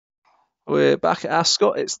We're back at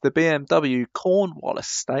Ascot. It's the BMW Cornwallis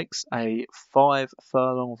Stakes, a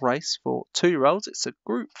 5-furlong race for 2-year-olds. It's a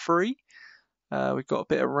Group 3. We've got a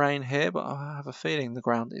bit of rain here, but I have a feeling the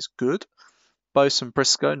ground is good. Bosun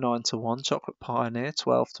Briscoe 9-1, Chocolate Pioneer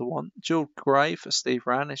 12-1, Jewel Grey for Steve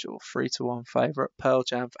Rann is your 3-1 favourite, Pearl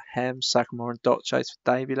Jam for Hem, Sagamore and Dot Chase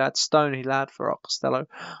for Davy Lad, Stony Lad for Art Costello,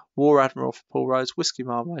 War Admiral for Paul Rose, Whiskey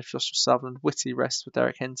Marmalade for Joshua Sutherland, Witty Rest for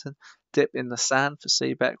Derek Hinton, Dip in the Sand for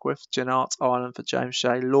C. Beckwith, Janart Island for James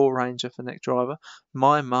Shea, Law Ranger for Nick Driver,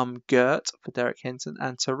 My Mum Gert for Derek Hinton,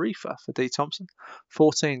 and Tarifa for D. Thompson.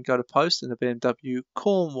 14 go to post in the BMW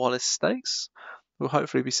Cornwallis Stakes. We'll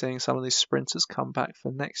hopefully be seeing some of these sprinters come back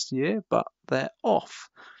for next year, but they're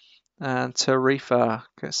off. And Tarifa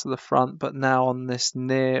gets to the front, but now on this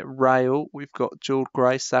near rail, we've got Jewel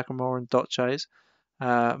Grey, Sagamore and Dot Chase.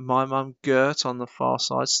 My Mum Gert on the far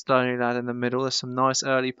side, Stony Lad in the middle. There's some nice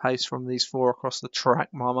early pace from these four across the track.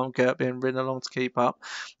 My Mum Gert being ridden along to keep up.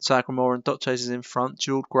 Sagamore and Dot Chase is in front.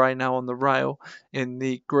 Jewel Grey now on the rail in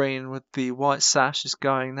the green with the white sash is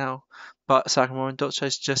going now. But Sagamore and Dot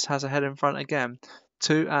Chase just has a head in front again.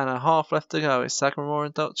 2.5 left to go. It's Sagamore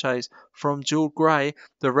and Dot Chase from Jewel Grey.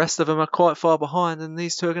 The rest of them are quite far behind, and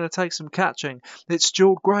these two are going to take some catching. It's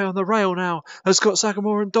Jewel Grey on the rail now. Has got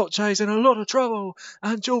Sagamore and Dot Chase in a lot of trouble,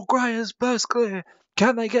 and Jewel Grey has burst clear.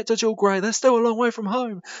 Can they get to Jewel Grey? They're still a long way from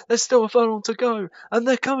home. There's still a furlong to go, and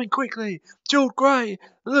they're coming quickly. Jewel Grey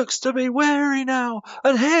looks to be wary now,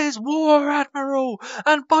 and here's War Admiral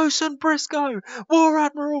and Bosun Briscoe. War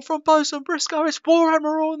Admiral from Bosun Briscoe. It's War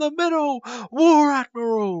Admiral in the middle. War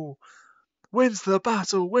Admiral wins the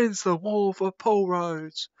battle, wins the war for Paul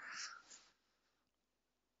Rhodes.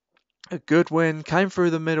 A good win, came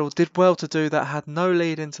through the middle, did well to do that, had no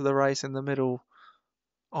lead into the race in the middle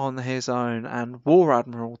on his own, and War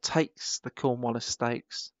Admiral takes the Cornwallis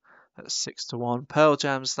Stakes at 6-1. Pearl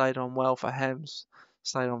Jam stayed on well for Hems,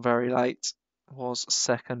 stayed on very late, was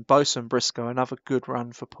second. Bosun Briscoe, another good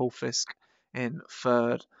run for Paul Fisk in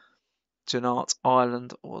third. Janart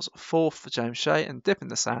Island was fourth for James Shea, and Dip in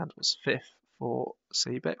the Sand was fifth for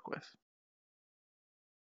C. Beckwith.